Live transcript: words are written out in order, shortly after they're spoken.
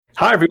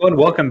Hi, everyone.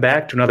 Welcome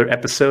back to another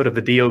episode of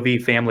the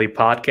DOV Family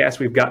Podcast.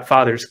 We've got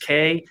Fathers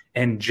K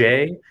and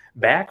J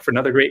back for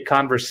another great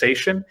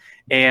conversation.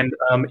 And,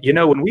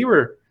 when we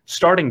were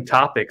starting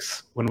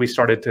topics, when we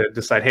started to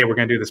decide, hey, we're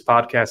going to do this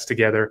podcast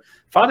together,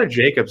 Father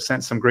Jacob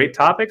sent some great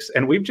topics,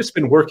 and we've just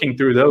been working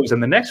through those.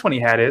 And the next one he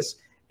had is,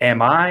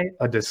 am I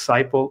a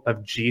disciple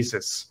of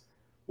Jesus?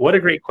 What a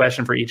great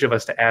question for each of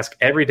us to ask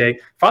every day.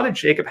 Father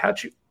Jacob,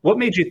 what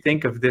made you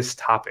think of this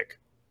topic?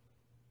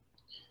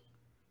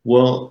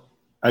 Well,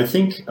 I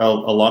think a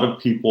lot of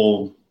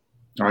people,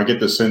 or I get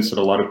the sense that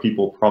a lot of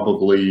people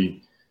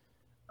probably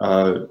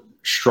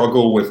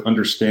struggle with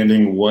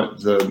understanding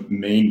what the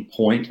main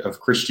point of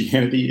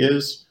Christianity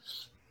is.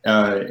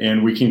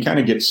 And we can kind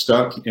of get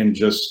stuck in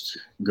just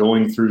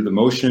going through the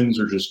motions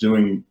or just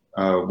doing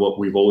what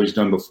we've always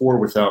done before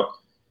without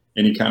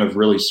any kind of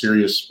really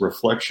serious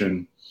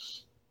reflection.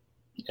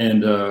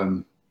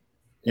 And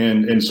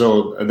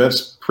so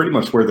that's pretty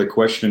much where the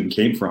question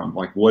came from.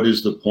 Like, what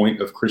is the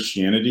point of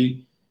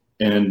Christianity?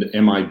 And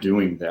am I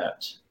doing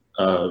that?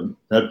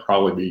 That'd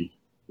probably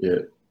be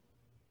it.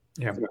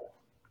 Yeah.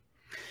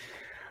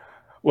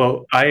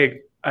 Well, I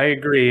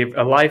agree. We've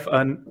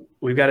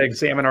got to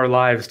examine our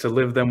lives to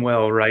live them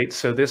well, right?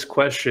 So this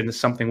question is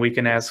something we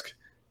can ask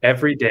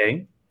every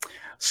day.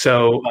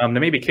 So to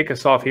maybe kick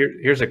us off,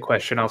 here's a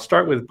question. I'll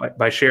start with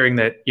by sharing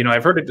that,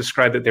 I've heard it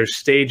described that there's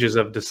stages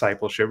of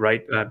discipleship,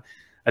 right?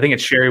 I think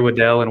it's Sherry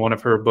Waddell in one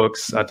of her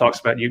books talks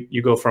about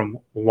you go from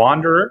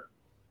wanderer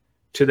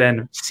to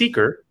then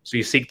seeker, so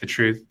you seek the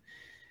truth.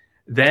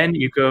 Then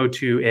you go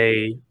to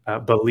a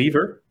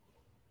believer,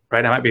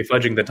 right? I might be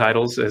fudging the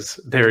titles as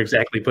they're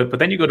exactly put, but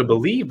then you go to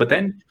believe, but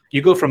then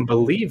you go from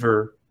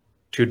believer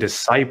to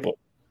disciple,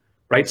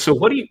 right? So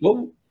what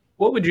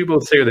would you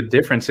both say are the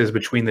differences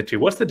between the two?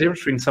 What's the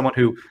difference between someone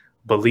who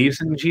believes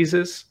in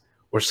Jesus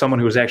or someone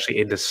who is actually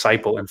a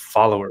disciple and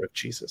follower of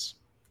Jesus?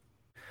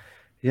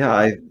 Yeah,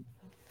 I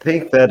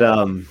think that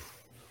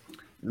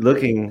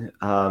looking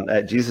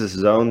at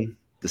Jesus' own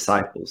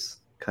disciples,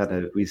 kind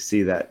of we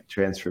see that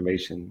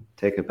transformation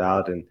take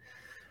about, and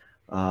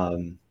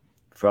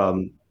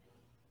from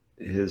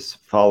his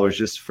followers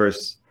just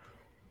first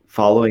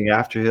following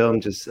after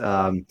him, just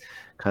kind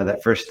of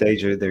that first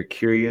stage of they're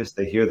curious,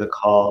 they hear the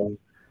call,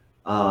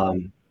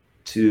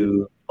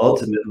 to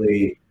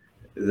ultimately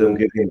them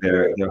giving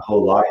their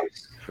whole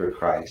lives for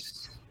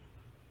Christ.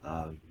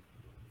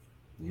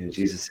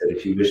 Jesus said,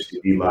 if you wish to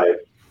be my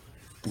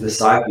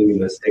disciple, you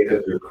must take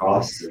up your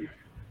cross and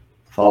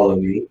follow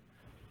me.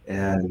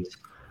 And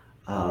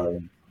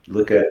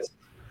look at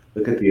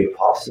the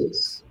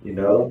apostles.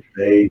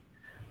 They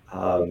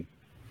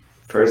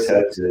first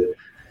had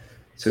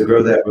to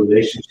grow that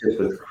relationship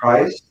with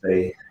Christ.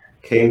 They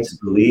came to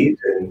believe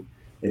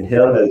in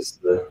him as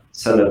the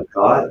Son of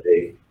God.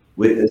 They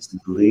witnessed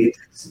and believed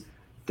his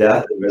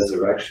death and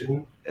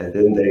resurrection, and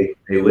then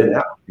they went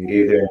out and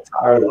gave their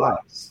entire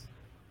lives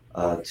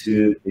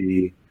to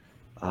the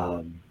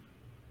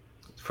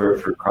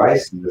for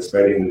Christ and the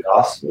spreading the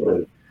gospel,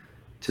 and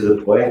to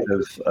the point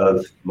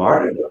of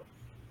martyrdom,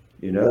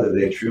 that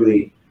they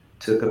truly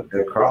took up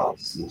their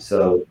cross. And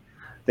so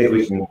I think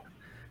we can,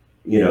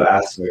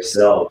 ask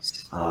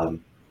ourselves,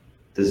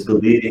 does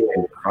believing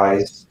in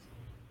Christ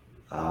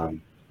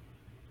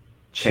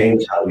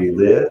change how we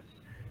live?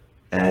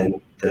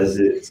 And does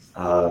it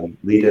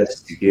lead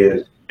us to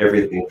give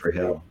everything for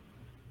him?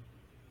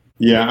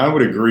 Yeah, I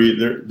would agree.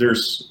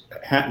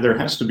 There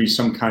has to be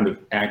some kind of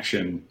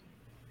action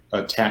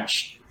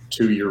attached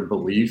to your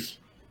belief.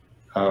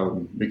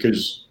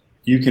 Because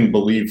you can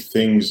believe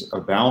things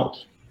about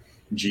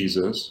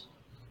Jesus.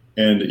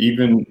 And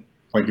even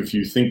like if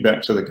you think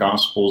back to the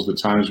Gospels, the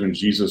times when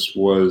Jesus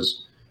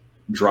was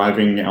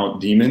driving out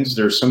demons,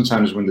 there's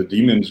sometimes when the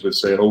demons would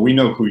say, oh, we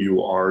know who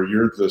you are.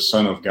 You're the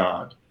Son of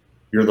God.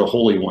 You're the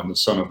Holy One, the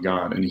Son of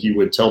God. And he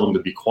would tell them to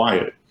be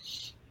quiet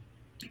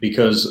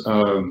because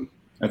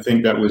I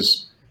think that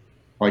was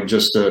like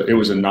it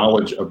was a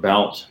knowledge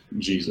about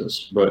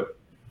Jesus. But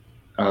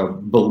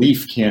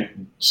belief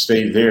can't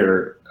stay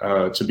there.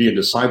 To be a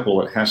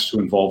disciple, it has to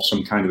involve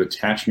some kind of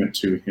attachment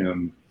to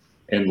him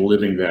and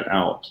living that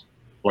out.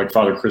 Like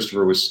Father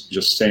Christopher was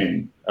just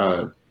saying,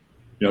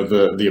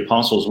 the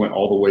apostles went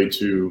all the way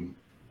to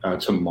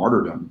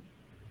martyrdom.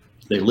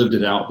 They lived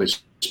it out. They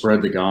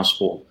spread the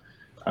gospel.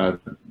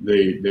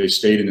 They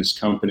stayed in his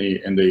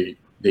company, and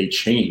they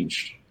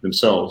changed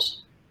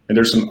themselves. And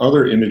there's some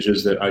other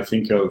images that I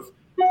think of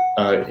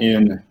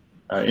in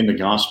the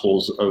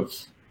Gospels of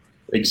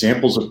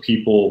examples of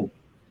people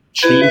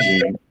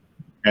changing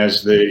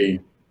as they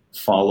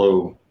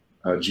follow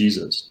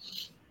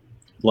Jesus.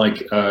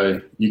 Like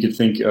you could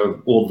think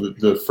of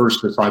the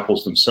first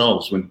disciples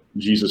themselves. When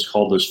Jesus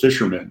called those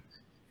fishermen,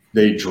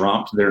 they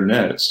dropped their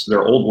nets,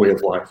 their old way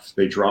of life.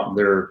 They dropped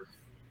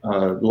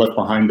left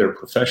behind their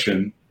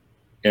profession,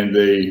 and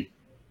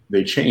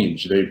they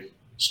changed. They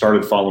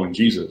started following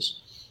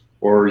Jesus.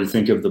 Or you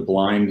think of the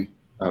blind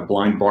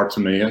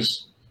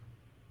Bartimaeus.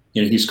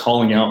 He's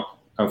calling out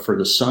for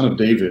the Son of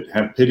David,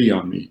 have pity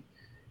on me.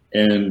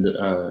 And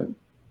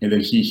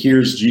then he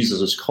hears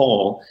Jesus's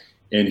call,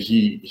 and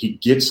he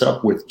gets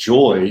up with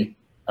joy,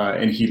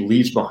 and he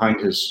leaves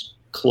behind his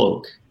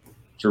cloak.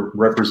 It's a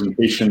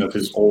representation of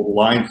his old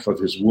life, of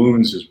his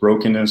wounds, his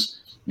brokenness.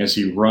 As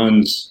he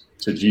runs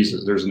to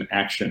Jesus, there's an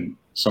action,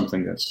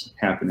 something that's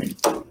happening.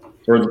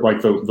 Or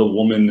like the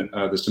woman,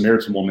 the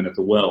Samaritan woman at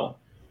the well.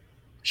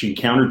 She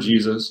encountered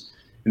Jesus,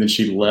 and then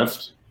she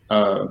left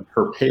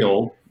her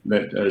pail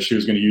that she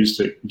was going to use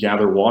to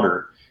gather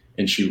water,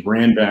 and she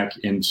ran back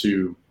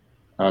into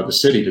the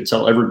city to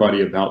tell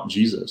everybody about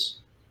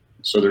Jesus.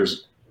 So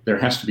there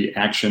has to be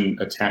action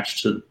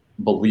attached to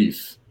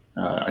belief,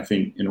 I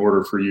think, in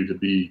order for you to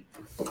be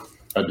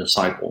a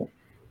disciple.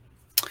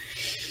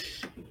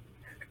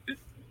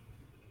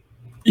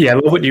 Yeah, I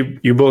love what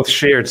you both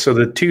shared. So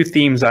the two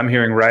themes I'm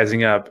hearing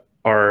rising up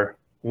are,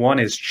 one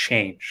is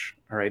change.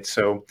 All right,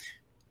 so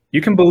you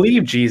can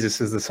believe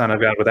Jesus is the Son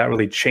of God without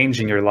really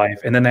changing your life.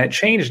 And then that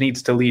change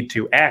needs to lead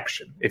to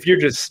action. If you're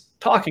just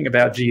talking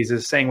about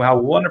Jesus, saying how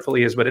wonderful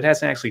he is, but it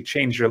hasn't actually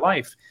changed your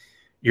life,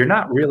 you're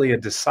not really a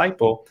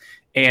disciple.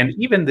 And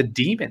even the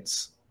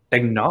demons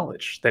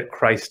acknowledge that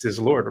Christ is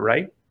Lord,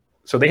 right?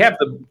 So they have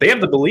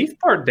the belief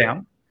part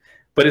down,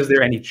 but is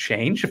there any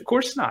change? Of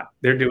course not.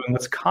 They're doing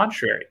what's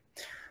contrary.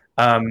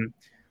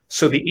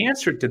 So the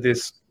answer to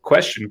this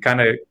question kind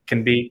of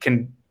can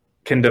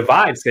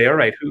divide, say, all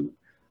right,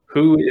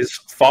 who is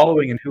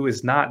following and who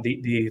is not.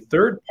 The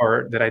third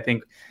part that I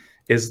think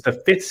is the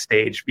fifth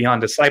stage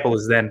beyond disciple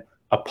is then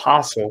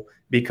apostle,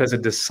 because a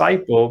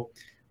disciple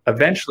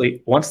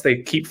eventually, once they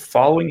keep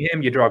following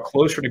him, you draw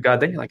closer to God,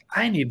 then you're like,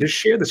 I need to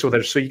share this with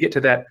others. So you get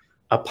to that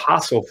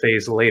apostle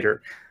phase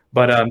later.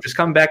 But just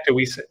come back to,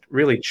 we said,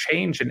 really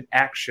change and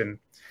action.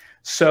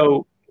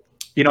 So,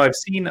 I've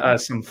seen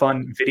some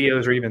fun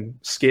videos or even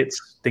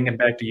skits, thinking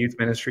back to youth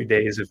ministry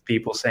days, of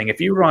people saying, if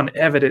you were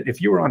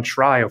on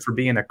trial for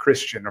being a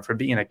Christian or for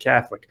being a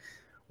Catholic,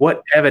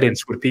 what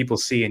evidence would people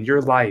see in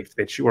your life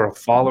that you are a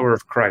follower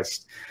of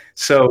Christ?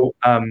 So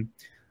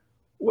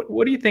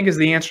what do you think is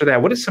the answer to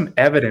that? What is some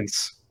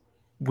evidence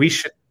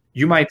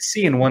you might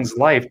see in one's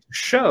life to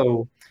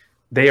show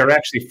they are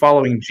actually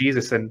following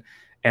Jesus and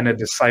a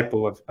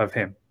disciple of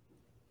him?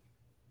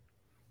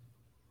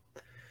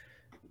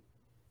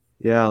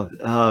 Yeah.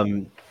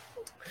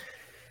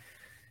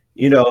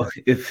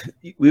 If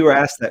we were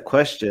asked that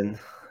question,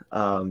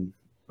 or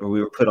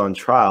we were put on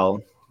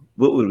trial,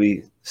 what would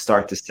we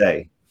start to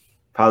say?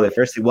 Probably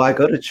firstly, well, I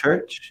go to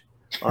church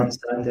on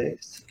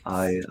Sundays.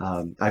 I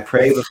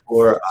pray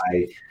before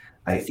I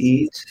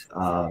eat,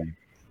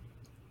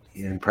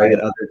 and pray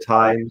at other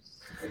times.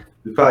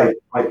 We probably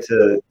point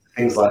to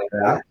things like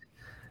that.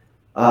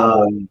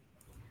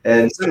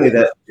 And certainly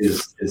that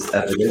is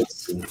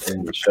evidence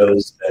and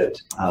shows that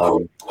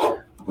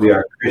we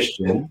are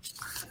Christian.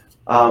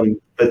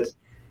 But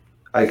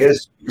I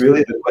guess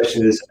really the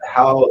question is,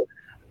 how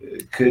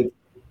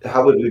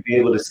would we be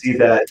able to see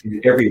that in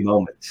every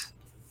moment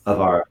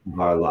of our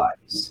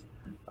lives?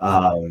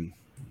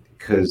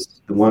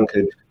 Because the one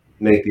could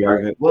make the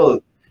argument,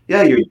 well,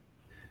 yeah,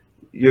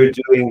 you're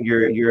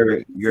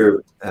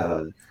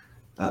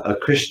a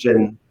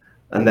Christian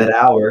on that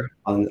hour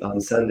on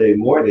Sunday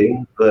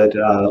morning, but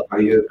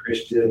are you a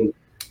Christian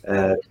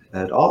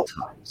at all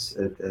times,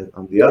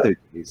 on the other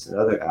days and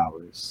other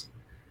hours?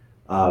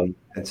 And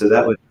so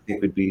that I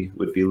think would be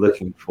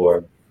looking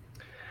for.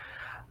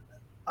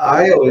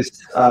 I always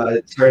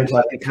turn to,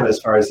 I think, kind of as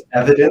far as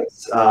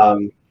evidence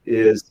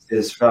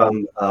is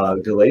from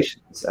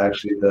Galatians,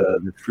 actually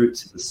the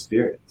fruits of the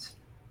Spirit.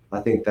 I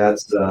think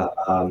that's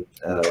a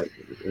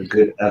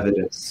good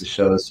evidence to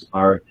show us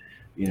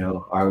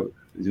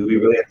do we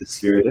really have the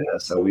Spirit in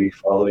us? Are we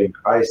following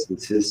Christ?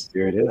 Is his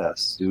Spirit in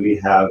us? Do we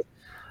have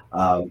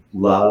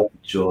love,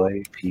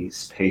 joy,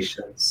 peace,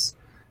 patience,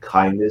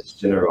 kindness,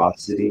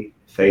 generosity,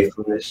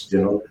 faithfulness,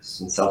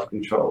 gentleness, and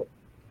self-control?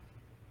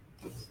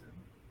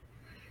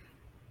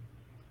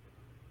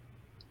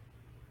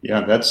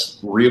 Yeah, that's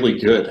really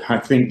good. I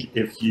think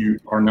if you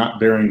are not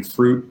bearing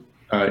fruit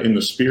in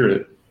the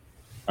Spirit,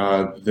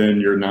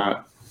 then you're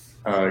not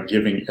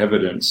giving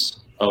evidence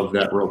of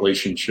that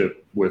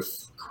relationship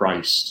with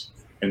Christ,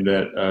 and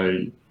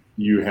that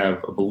you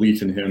have a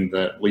belief in him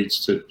that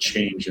leads to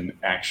change and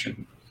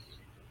action.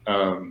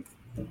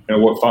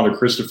 What Father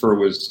Christopher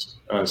was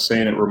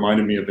saying, it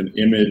reminded me of an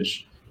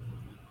image.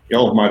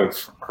 Y'all might have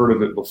heard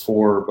of it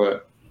before,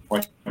 but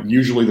like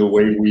usually the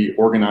way we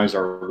organize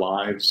our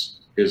lives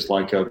is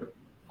like a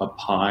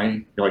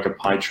pie, like a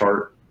pie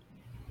chart.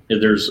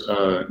 And there's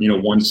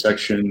one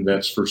section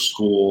that's for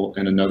school,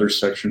 and another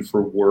section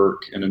for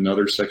work, and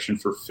another section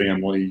for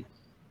family,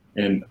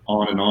 and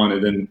on and on.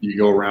 And then you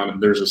go around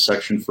and there's a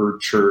section for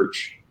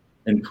church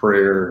and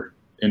prayer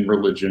and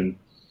religion.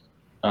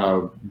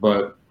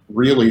 But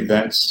really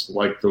that's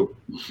like the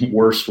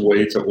worst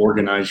way to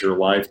organize your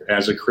life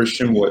as a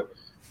Christian. What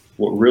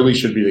really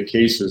should be the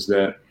case is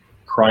that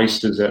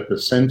Christ is at the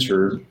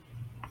center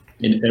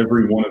in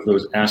every one of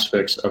those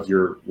aspects of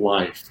your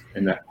life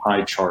in that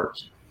pie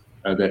chart,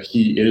 that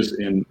he is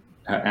in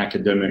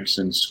academics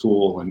and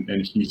school,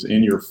 and he's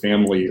in your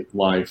family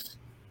life,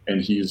 and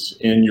he's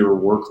in your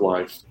work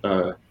life.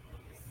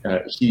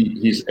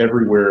 He's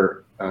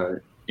everywhere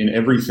in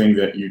everything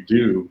that you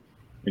do,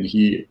 and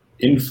he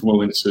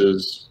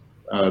influences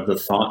the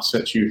thoughts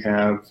that you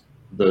have,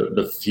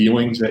 the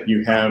feelings that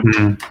you have,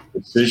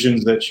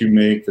 decisions that you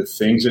make, the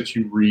things that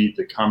you read,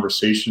 the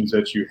conversations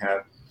that you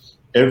have.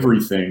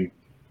 Everything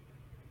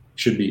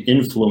should be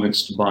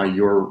influenced by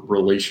your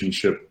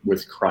relationship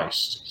with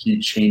Christ. He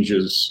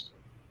changes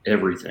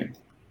everything,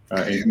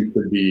 and you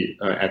could be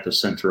at the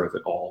center of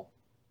it all.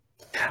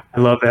 I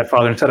love that,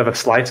 Father. Instead of a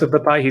slice of the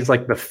pie, he's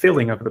like the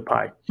filling of the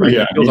pie. Right?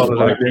 Yeah, He fills he's all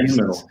those other right in the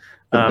middle. pieces.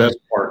 The best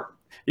part.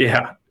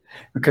 Yeah,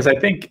 because I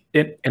think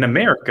in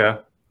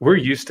America, we're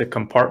used to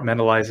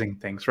compartmentalizing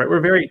things, right?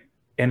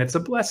 And it's a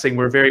blessing.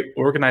 We're a very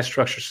organized,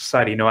 structured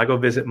society. I go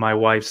visit my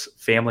wife's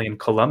family in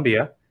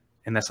Colombia,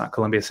 and that's not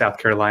Columbia, South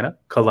Carolina,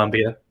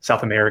 Colombia,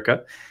 South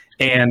America.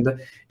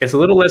 And it's a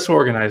little less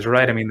organized,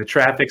 right? I mean, the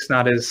traffic's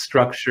not as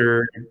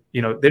structured.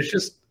 There's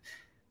just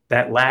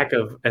that lack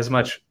of as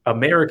much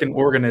American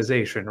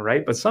organization,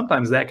 right? But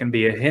sometimes that can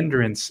be a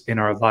hindrance in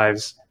our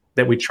lives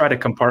that we try to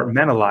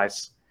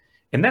compartmentalize.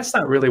 And that's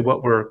not really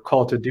what we're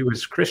called to do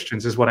as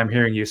Christians, is what I'm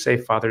hearing you say,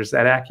 Father. Is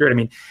that accurate? I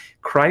mean,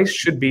 Christ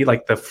should be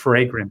like the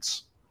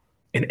fragrance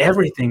in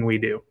everything we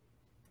do.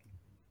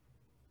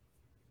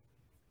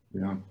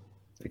 Yeah,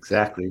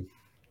 exactly.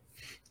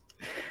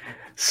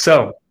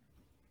 So,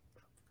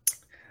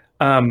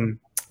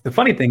 the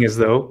funny thing is,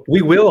 though,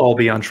 we will all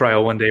be on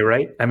trial one day,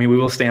 right? I mean, we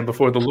will stand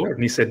before the Lord.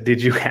 And he said,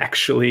 did you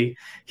actually,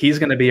 he's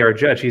going to be our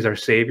judge. He's our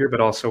savior, but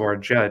also our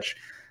judge.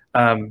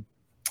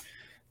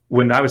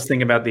 When I was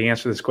thinking about the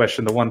answer to this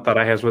question, the one thought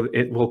I had was,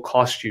 it will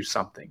cost you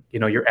something.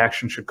 Your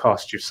action should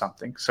cost you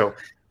something. So,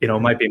 it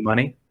might be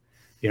money,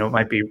 it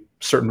might be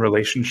certain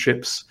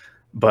relationships,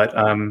 but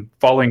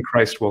following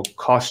Christ will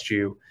cost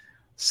you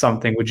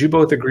something. Would you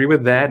both agree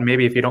with that? And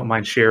maybe if you don't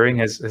mind sharing,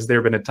 has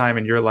there been a time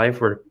in your life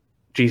where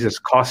Jesus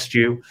cost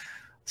you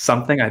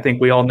something? I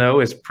think we all know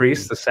as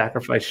priests the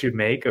sacrifice you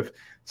make of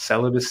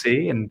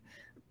celibacy and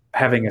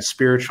having a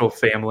spiritual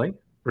family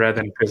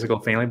rather than a physical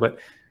family. But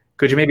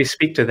could you maybe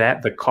speak to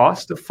that, the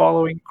cost of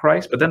following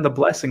Christ, but then the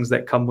blessings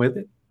that come with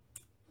it?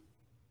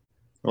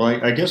 Well,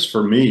 I guess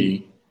for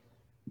me,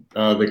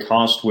 the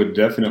cost would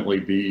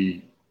definitely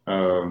be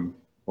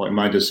like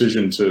my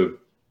decision to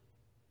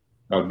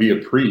be a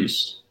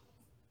priest.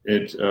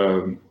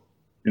 I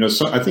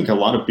think a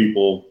lot of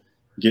people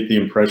get the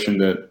impression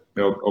that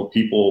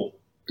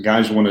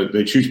guys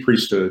they choose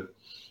priesthood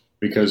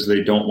because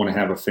they don't want to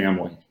have a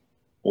family,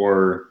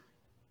 or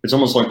it's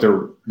almost like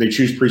they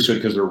choose priesthood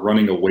because they're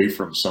running away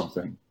from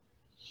something,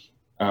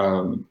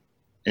 and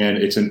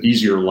it's an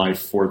easier life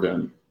for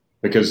them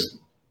because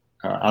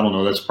I don't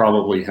know. That's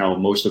probably how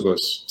most of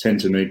us tend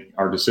to make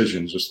our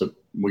decisions. Just that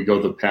we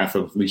go the path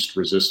of least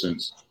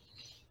resistance.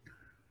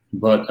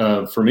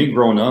 But for me,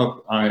 growing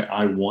up,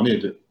 I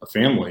wanted a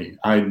family.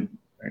 I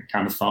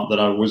kind of thought that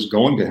I was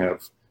going to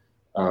have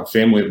a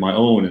family of my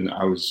own, and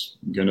I was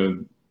going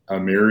to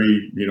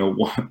marry,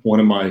 one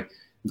of my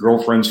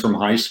girlfriends from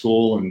high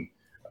school, and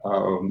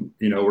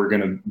we're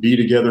going to be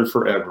together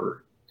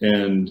forever.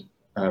 And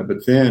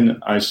but then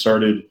I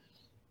started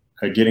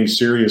getting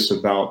serious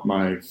about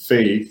my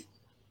faith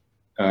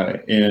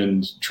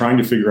and trying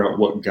to figure out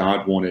what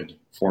God wanted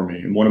for me.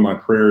 And one of my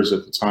prayers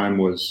at the time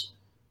was,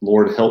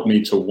 Lord, help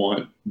me to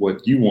want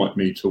what you want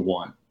me to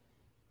want.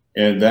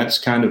 And that's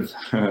kind of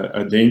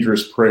a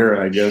dangerous prayer,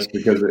 I guess,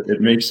 because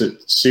it makes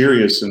it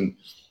serious and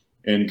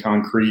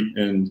concrete.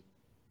 And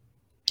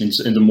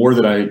the more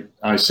that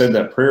I said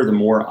that prayer, the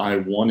more I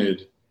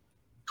wanted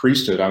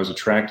priesthood. I was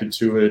attracted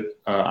to it.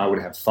 I would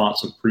have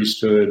thoughts of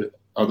priesthood.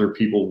 Other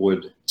people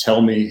would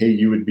tell me, hey,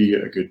 you would be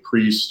a good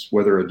priest,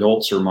 whether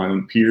adults or my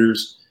own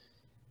peers.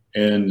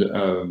 And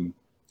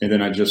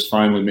then I just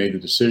finally made the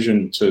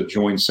decision to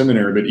join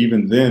seminary. But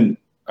even then,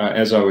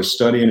 as I was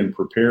studying and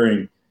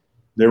preparing,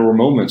 there were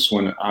moments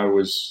when I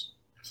was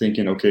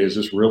thinking, okay, is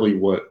this really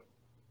what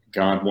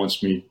God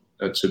wants me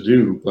to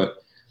do?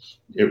 But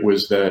it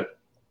was that,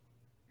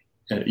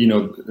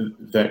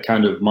 that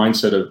kind of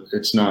mindset of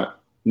it's not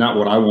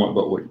what I want,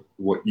 but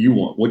what you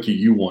want. What do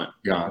you want,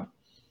 God?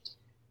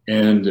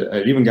 And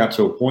it even got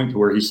to a point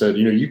where he said,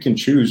 you can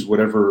choose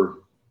whatever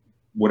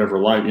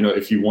life,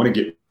 if you want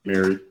to get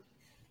married,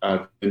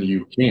 then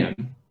you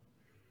can.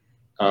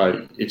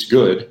 It's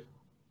good.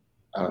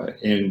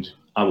 And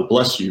I will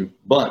bless you,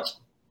 but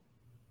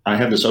I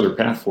have this other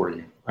path for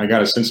you. I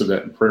got a sense of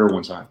that in prayer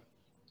one time.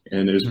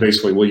 And it was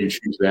basically, will you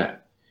choose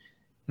that?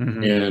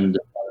 Mm-hmm. And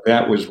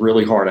that was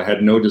really hard. I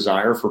had no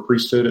desire for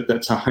priesthood at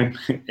that time.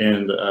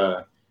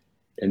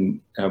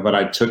 But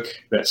I took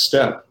that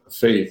step of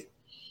faith.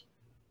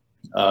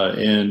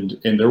 And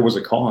there was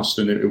a cost,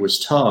 and it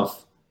was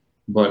tough,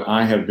 but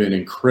I have been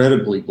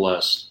incredibly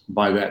blessed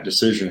by that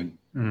decision.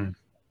 Mm.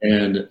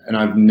 And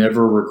I've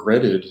never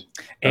regretted.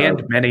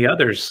 And many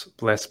others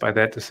blessed by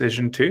that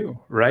decision too,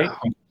 right?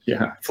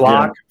 Yeah.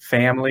 Flock,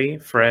 family,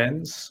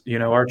 friends,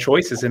 our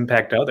choices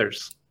impact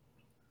others.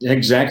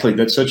 Exactly.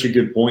 That's such a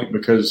good point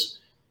because,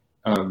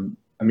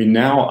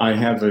 now I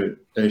have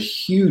a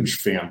huge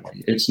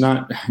family. It's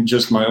not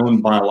just my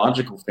own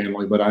biological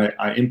family, but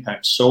I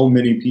impact so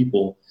many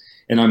people,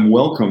 and I'm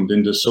welcomed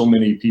into so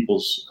many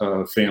people's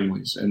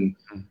families, and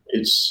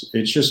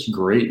it's just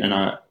great, and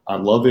I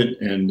love it,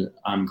 and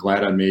I'm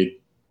glad I made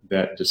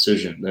that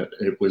decision. That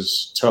it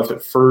was tough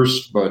at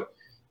first, but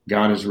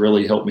God has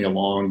really helped me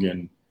along,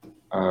 and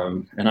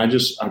I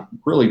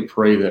really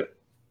pray that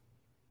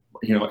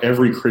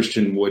every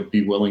Christian would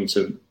be willing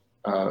to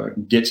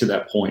get to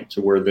that point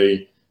to where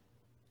they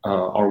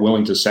are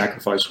willing to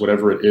sacrifice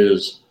whatever it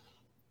is,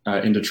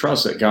 and to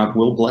trust that God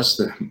will bless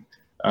them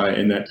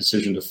in that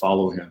decision to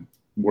follow Him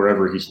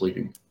wherever He's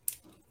leading.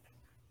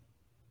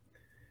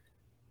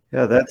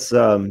 Yeah, that's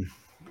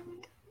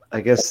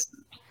I guess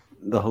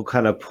the whole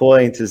kind of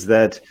point is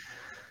that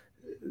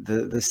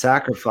the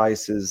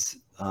sacrifices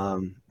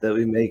that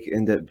we make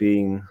end up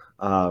being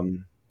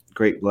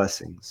great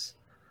blessings.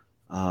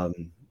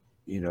 Again,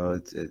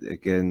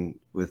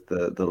 with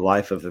the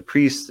life of the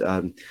priest,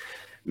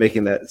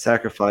 making that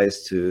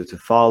sacrifice to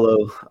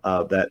follow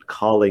that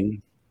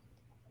calling,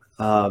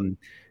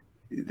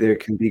 there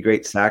can be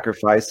great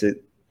sacrifice.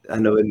 I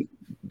know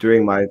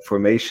during my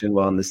formation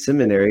while in the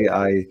seminary,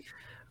 I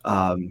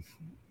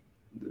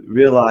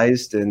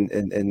realized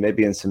and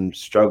maybe in some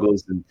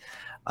struggles and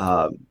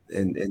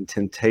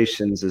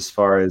temptations as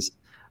far as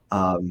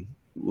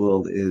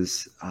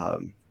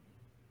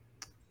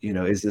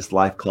is this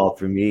life called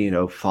for me,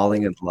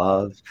 falling in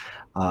love,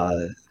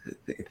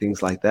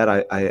 things like that.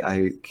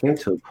 I came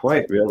to a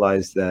point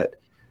realizing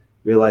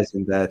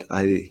that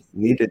I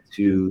needed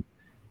to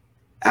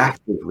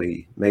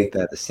actively make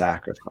that a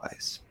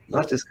sacrifice,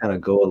 not just kind of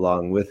go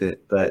along with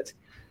it, but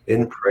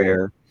in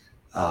prayer,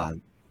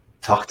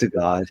 talk to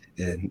God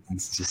and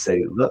just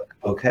say, look,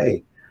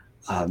 okay,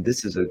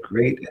 this is a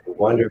great and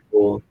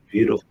wonderful,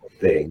 beautiful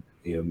thing,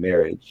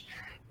 marriage,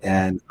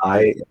 and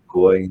I am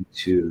going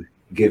to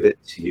give it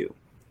to you.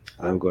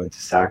 I'm going to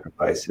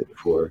sacrifice it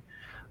for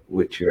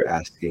what you're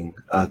asking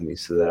of me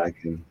so that I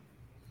can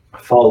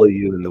follow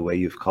you in the way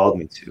you've called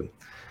me to.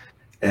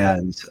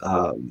 And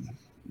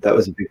that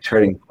was a big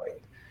turning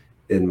point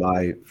in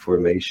my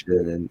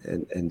formation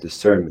and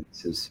discernment,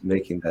 is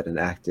making that an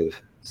active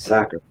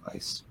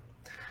sacrifice.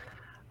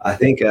 I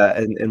think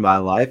in my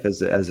life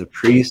as a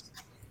priest,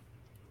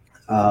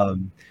 a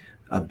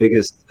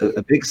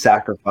big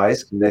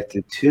sacrifice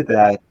connected to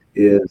that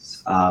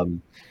is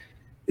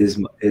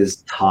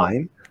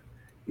time.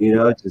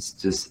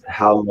 Just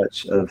how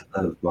much of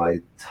my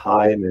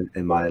time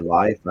and my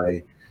life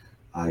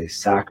I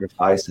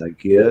sacrifice, I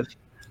give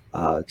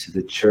to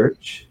the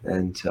church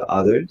and to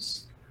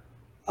others,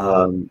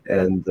 and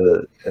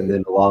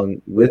then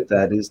along with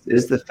that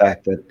is the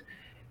fact that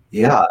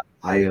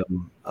I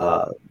am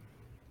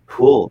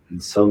pulled in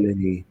so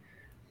many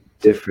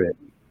different,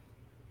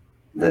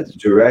 not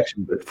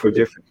direction, but for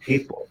different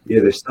people.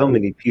 There's so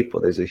many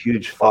people. There's a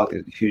huge flock,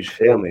 there's a huge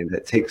family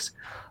that takes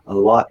a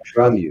lot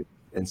from you,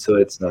 and so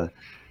it's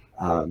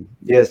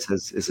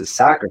it's a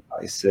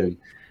sacrifice. And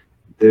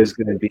there's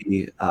going to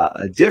be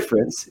a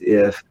difference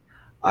if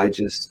I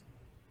just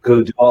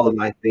go do all of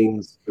my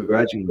things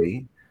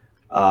begrudgingly,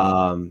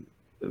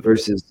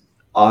 versus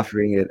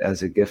offering it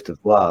as a gift of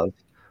love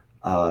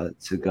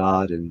to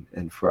God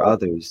and for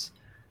others.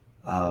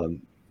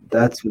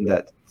 That's when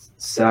that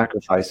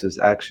sacrifices,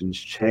 actions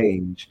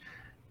change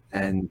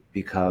and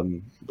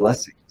become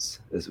blessings,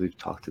 as we've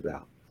talked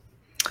about.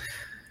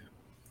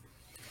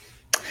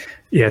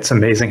 Yeah, it's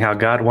amazing how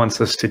God wants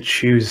us to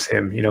choose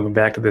Him. Going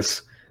back to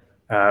this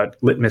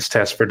litmus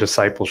test for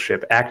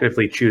discipleship,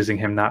 actively choosing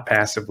Him, not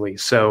passively.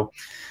 So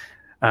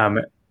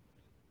the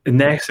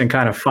next and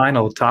kind of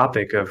final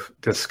topic of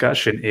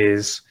discussion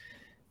is,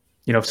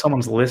 if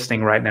someone's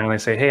listening right now and they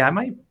say, hey,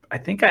 I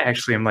think I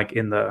actually am like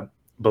in the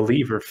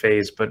believer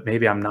phase, but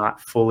maybe I'm not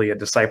fully a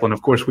disciple. And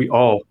of course, we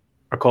all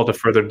are called to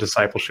further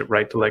discipleship,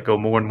 right? To let go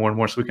more and more and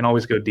more, so we can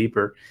always go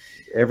deeper.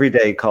 Every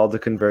day called to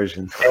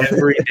conversion.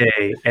 Every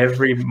day,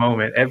 every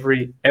moment,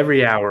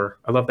 every hour.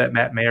 I love that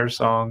Matt Mayer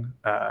song.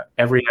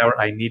 Every hour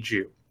I need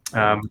you,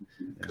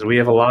 because we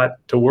have a lot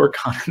to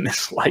work on in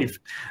this life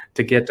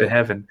to get to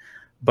heaven.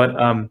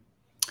 But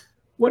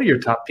what are your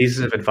top pieces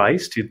of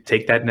advice to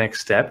take that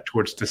next step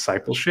towards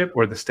discipleship,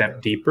 or the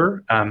step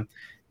deeper?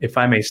 If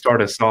I may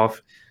start us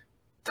off,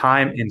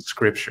 time in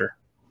Scripture,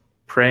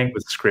 praying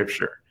with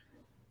Scripture.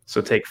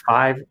 So take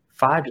 5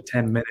 to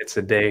 10 minutes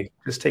a day.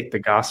 Just take the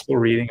gospel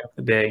reading of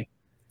the day,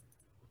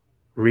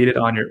 read it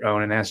on your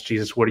own, and ask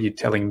Jesus, what are you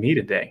telling me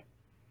today?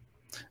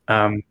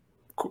 And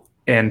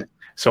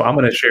so I'm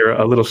going to share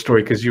a little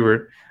story, because you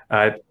were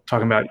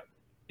talking about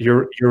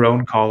your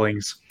own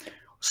callings.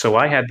 So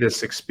I had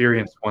this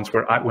experience once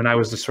where when I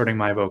was discerning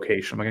my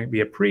vocation, am I going to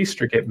be a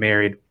priest or get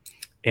married?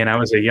 And I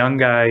was a young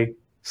guy,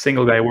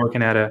 single guy,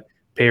 working at a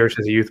parish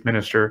as a youth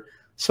minister.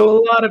 So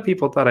a lot of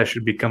people thought I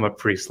should become a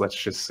priest, let's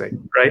just say,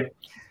 right?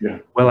 Yeah.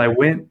 Well, I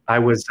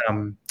was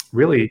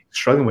really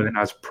struggling with it. And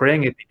I was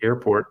praying at an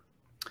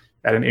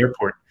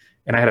airport,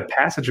 and I had a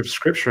passage of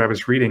Scripture I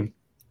was reading,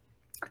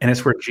 and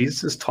it's where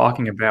Jesus is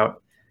talking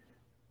about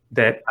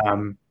that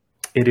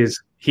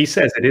he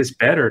says it is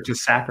better to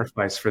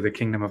sacrifice for the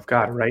kingdom of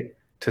God, right?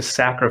 To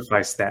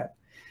sacrifice that.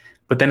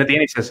 But then at the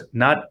end, he says,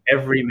 not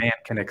every man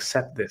can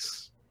accept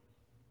this.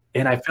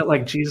 And I felt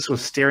like Jesus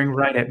was staring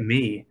right at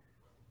me,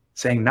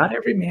 saying, not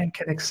every man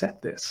can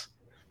accept this.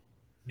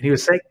 And he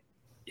was saying,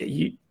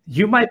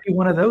 you might be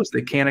one of those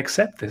that can't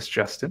accept this,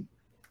 Justin,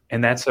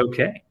 and that's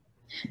okay.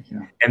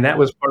 Yeah. And that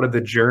was part of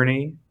the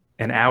journey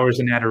and hours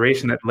in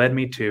adoration that led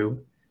me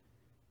to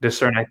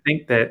discern. I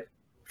think that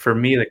for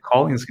me, the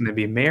calling is going to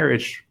be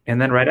marriage. And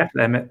then right after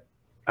that, I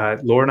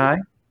met Laura and I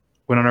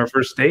went on our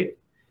first date.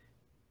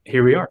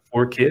 Here we are,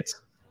 4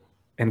 kids.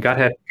 And God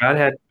had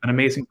an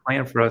amazing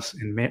plan for us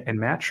in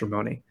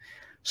matrimony.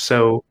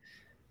 So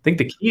I think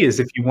the key is,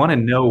 if you want to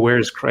know where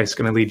is Christ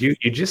going to lead you,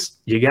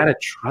 you got to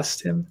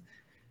trust him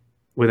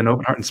with an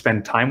open heart and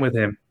spend time with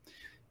him,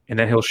 and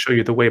then he'll show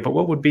you the way. But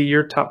what would be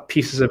your top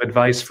pieces of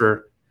advice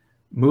for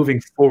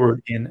moving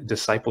forward in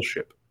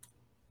discipleship?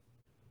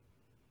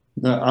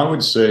 I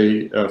would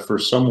say for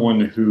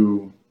someone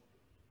who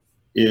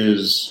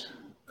is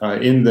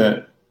in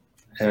that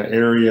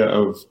area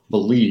of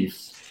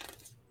belief,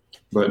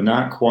 but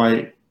not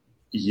quite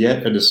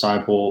yet a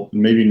disciple,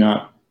 maybe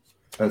not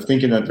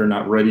thinking that they're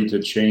not ready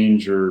to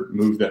change or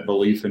move that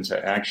belief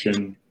into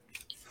action.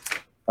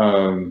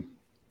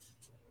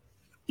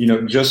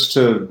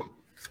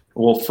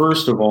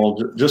 First of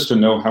all, just to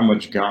know how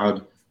much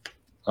God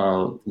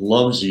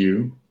loves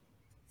you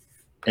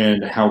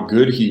and how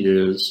good he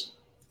is,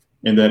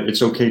 and that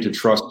it's okay to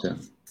trust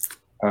him.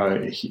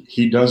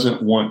 He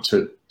doesn't want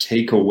to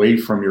take away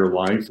from your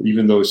life,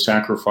 even though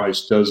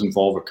sacrifice does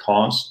involve a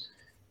cost.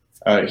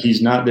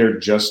 He's not there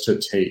just to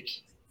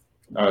take.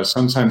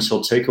 Sometimes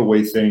he'll take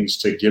away things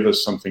to give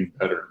us something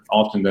better.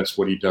 Often that's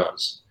what he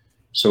does.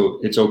 So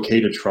it's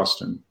okay to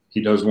trust him.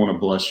 He does want to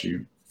bless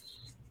you.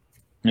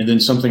 And then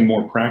something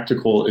more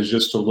practical is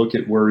just to look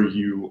at where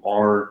you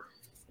are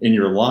in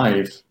your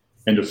life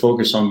and to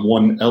focus on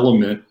one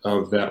element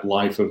of that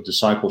life of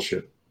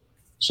discipleship.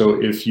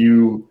 So if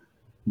you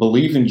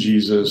believe in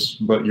Jesus,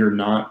 but you're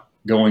not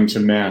going to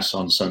Mass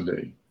on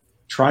Sunday,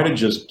 try to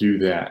just do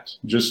that.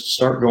 Just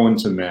start going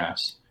to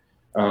Mass.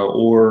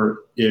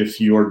 Or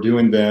if you are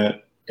doing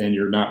that and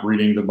you're not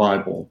reading the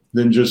Bible,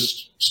 then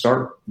just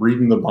start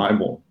reading the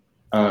Bible.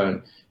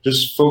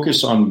 Just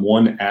focus on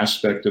one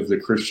aspect of the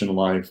Christian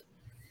life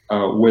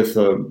with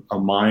a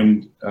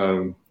mind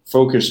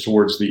focused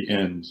towards the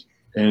end.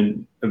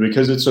 And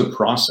because it's a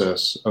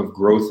process of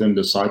growth and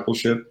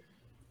discipleship,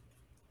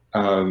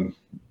 and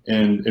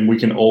we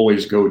can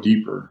always go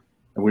deeper.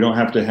 And we don't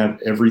have to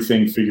have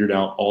everything figured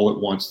out all at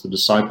once. The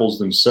disciples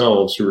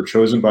themselves, who were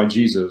chosen by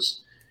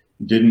Jesus,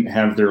 didn't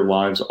have their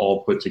lives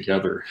all put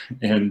together.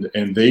 And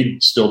they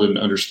still didn't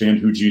understand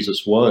who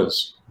Jesus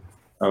was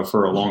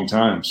for a long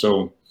time.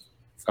 So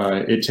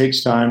it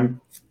takes time,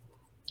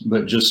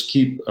 but just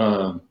keep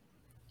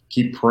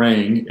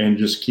praying and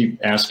just keep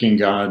asking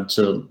God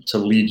to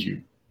lead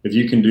you. If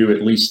you can do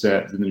at least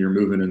that, then you're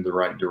moving in the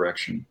right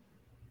direction.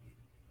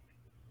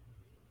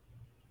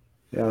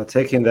 Yeah,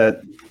 taking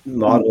that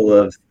model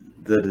of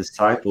the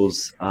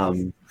disciples, how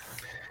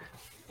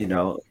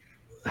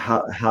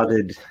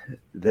did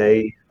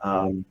they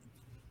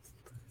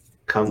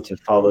come to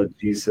follow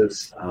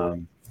Jesus,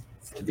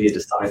 to be a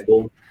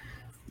disciple?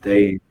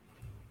 They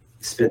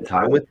spent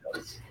time with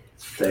him.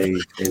 They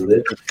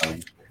lived with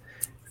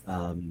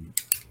him,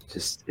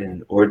 just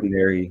in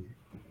ordinary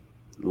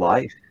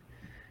life.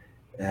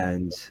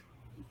 And,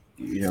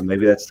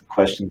 maybe that's the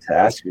question to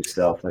ask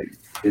yourself, like,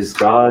 is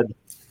God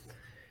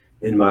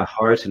in my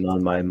heart and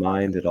on my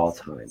mind at all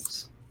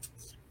times?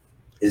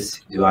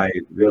 Do I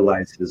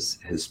realize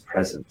his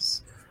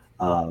presence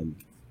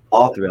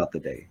all throughout the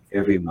day,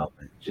 every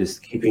moment,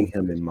 just keeping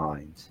him in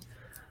mind,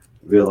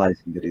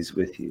 realizing that he's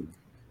with you?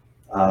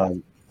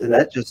 Then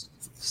that just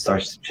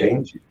starts to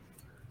change you.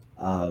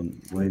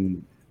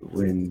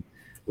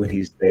 When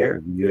he's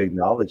there, you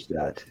acknowledge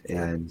that,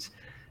 and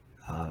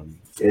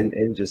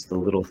in just the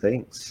little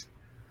things.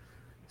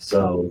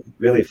 So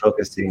really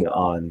focusing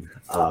on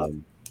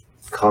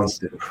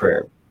constant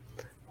prayer,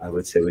 I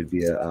would say, would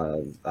be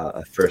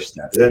a first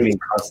step. It doesn't mean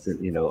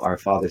constant, Our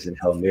Fathers and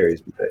Hail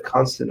Marys, but that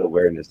constant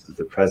awareness of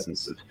the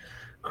presence of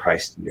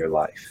Christ in your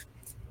life.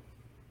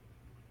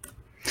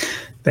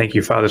 Thank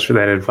you, Fathers, for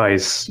that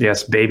advice.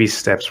 Yes, baby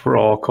steps. We're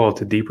all called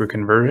to deeper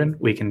conversion.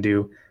 We can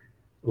do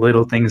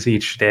little things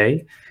each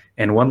day.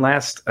 And one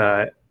last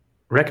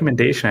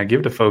recommendation I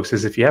give to folks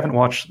is, if you haven't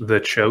watched The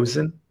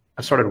Chosen,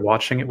 I started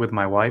watching it with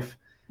my wife.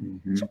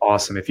 Mm-hmm. It's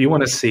awesome. If you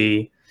want to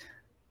see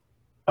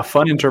a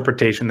fun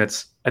interpretation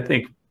that's, I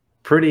think,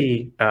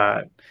 pretty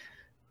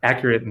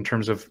accurate in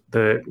terms of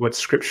what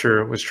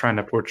Scripture was trying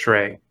to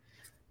portray,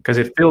 because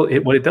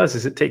what it does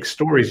is it takes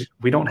stories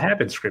we don't have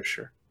in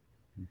Scripture,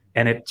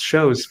 and it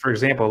shows. For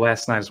example,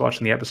 last night I was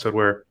watching the episode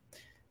where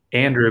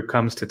Andrew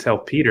comes to tell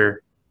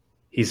Peter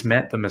he's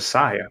met the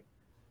Messiah,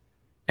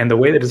 and the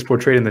way that it's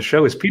portrayed in the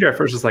show is Peter at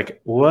first is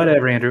like,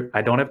 "Whatever, Andrew,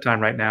 I don't have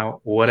time right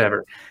now,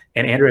 whatever,"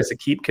 and Andrew has to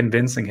keep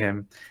convincing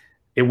him.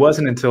 It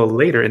wasn't until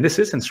later, and this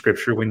is in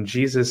Scripture, when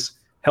Jesus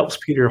helps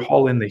Peter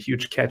haul in the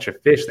huge catch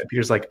of fish that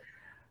Peter's like,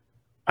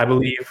 I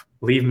believe,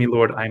 leave me,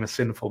 Lord, I'm a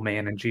sinful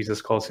man. And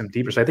Jesus calls him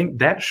deeper. So I think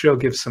that show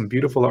gives some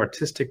beautiful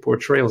artistic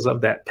portrayals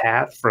of that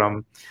path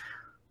from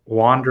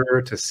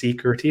wanderer to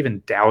seeker to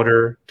even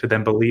doubter to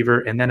then believer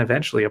and then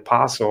eventually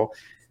apostle.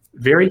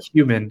 Very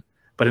human.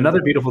 But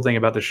another beautiful thing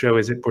about the show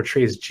is it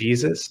portrays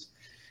Jesus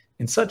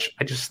in such,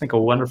 I just think, a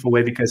wonderful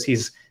way, because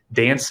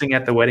dancing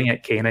at the wedding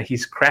at Cana.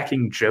 He's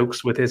cracking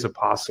jokes with his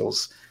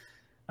apostles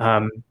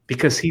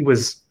because he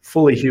was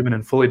fully human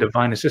and fully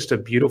divine. It's just a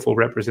beautiful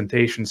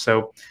representation.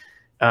 So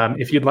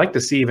if you'd like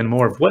to see even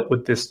more of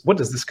what does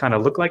this kind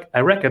of look like, I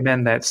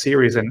recommend that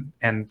series.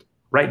 And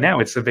right now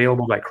it's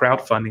available by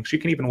crowdfunding. So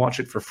you can even watch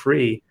it for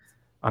free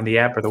on the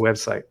app or the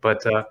website.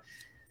 But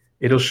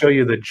it'll show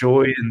you the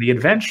joy and the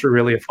adventure,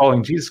 really, of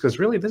following Jesus, because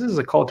really this is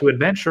a call to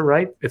adventure,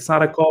 right? It's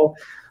not a call.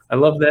 I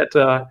love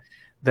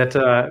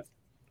that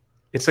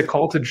it's a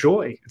call to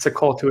joy. It's a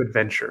call to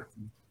adventure.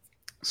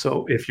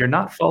 So if you're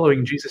not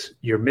following Jesus,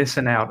 you're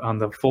missing out on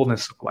the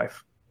fullness of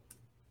life.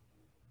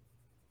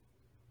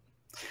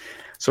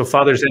 So,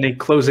 fathers, any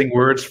closing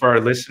words for our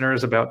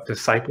listeners about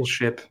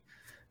discipleship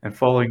and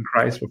following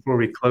Christ before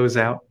we close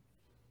out?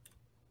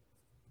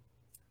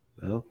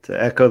 Well,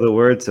 to echo the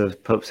words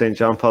of Pope St.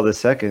 John Paul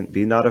II,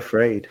 be not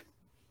afraid.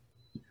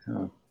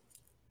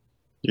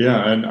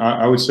 Yeah, and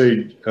I would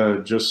say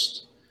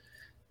just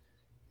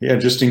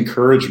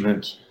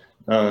encouragement.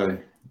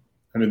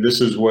 I mean,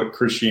 this is what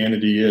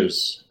Christianity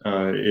is.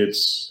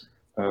 It's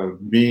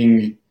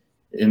being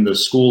in the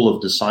school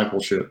of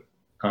discipleship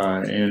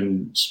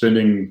and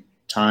spending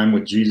time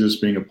with Jesus,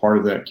 being a part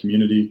of that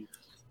community.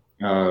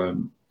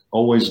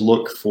 Always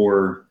look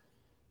for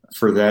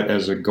that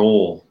as a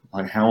goal.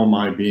 Like, how am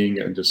I being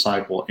a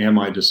disciple? Am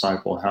I a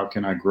disciple? How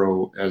can I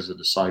grow as a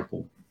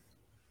disciple?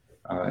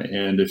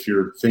 And if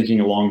you're thinking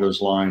along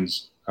those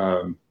lines,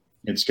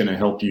 it's going to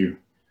help you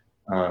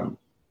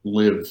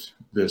live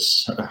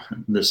this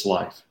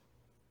life.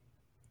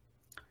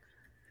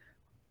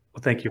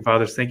 Well, thank you,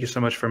 fathers. Thank you so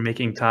much for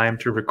making time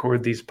to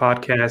record these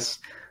podcasts.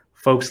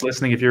 Folks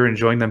listening, if you're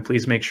enjoying them,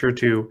 please make sure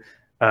to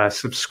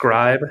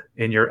subscribe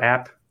in your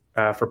app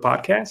for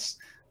podcasts,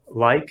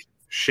 like,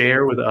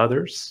 share with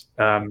others,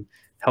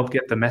 help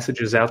get the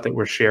messages out that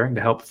we're sharing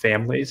to help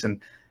families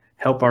and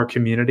help our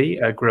community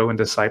grow in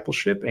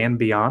discipleship and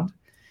beyond.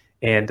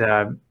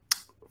 And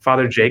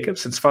Father Jacob,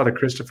 since Father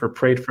Christopher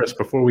prayed for us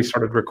before we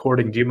started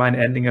recording, do you mind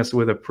ending us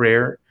with a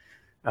prayer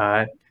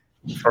for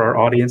our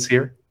audience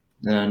here?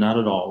 Not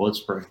at all. Let's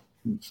pray.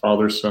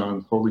 Father,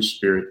 Son, Holy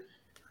Spirit.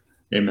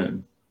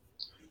 Amen.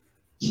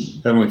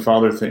 Heavenly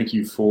Father, thank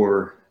you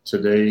for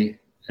today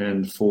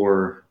and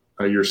for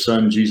your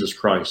Son, Jesus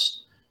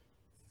Christ.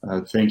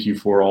 Thank you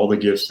for all the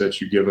gifts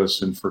that you give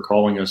us and for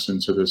calling us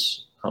into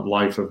this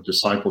life of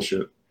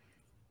discipleship.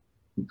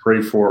 We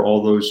pray for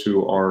all those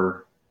who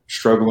are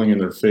struggling in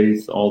their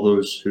faith, all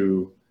those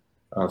who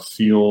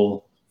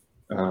feel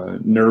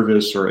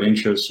nervous or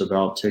anxious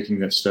about taking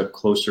that step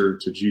closer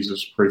to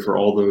Jesus. Pray for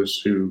all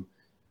those who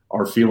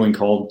are feeling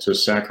called to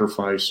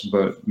sacrifice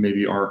but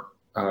maybe aren't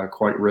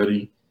quite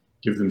ready.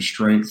 Give them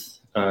strength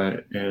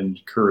and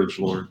courage,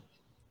 Lord.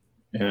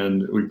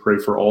 And we pray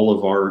for all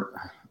of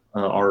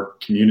our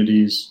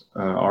communities,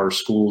 our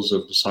schools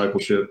of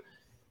discipleship,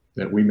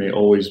 that we may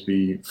always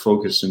be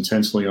focused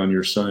intensely on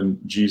your Son,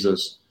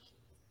 Jesus,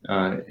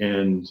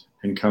 and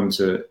come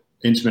to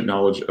intimate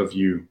knowledge of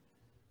you.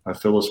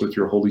 Fill us with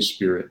your Holy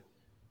Spirit,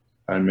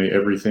 and may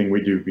everything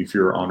we do be for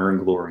your honor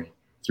and glory.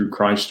 Through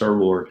Christ our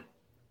Lord.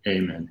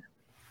 Amen.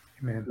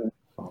 Amen.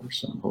 Father,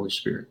 Son, Holy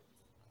Spirit.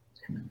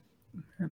 Amen.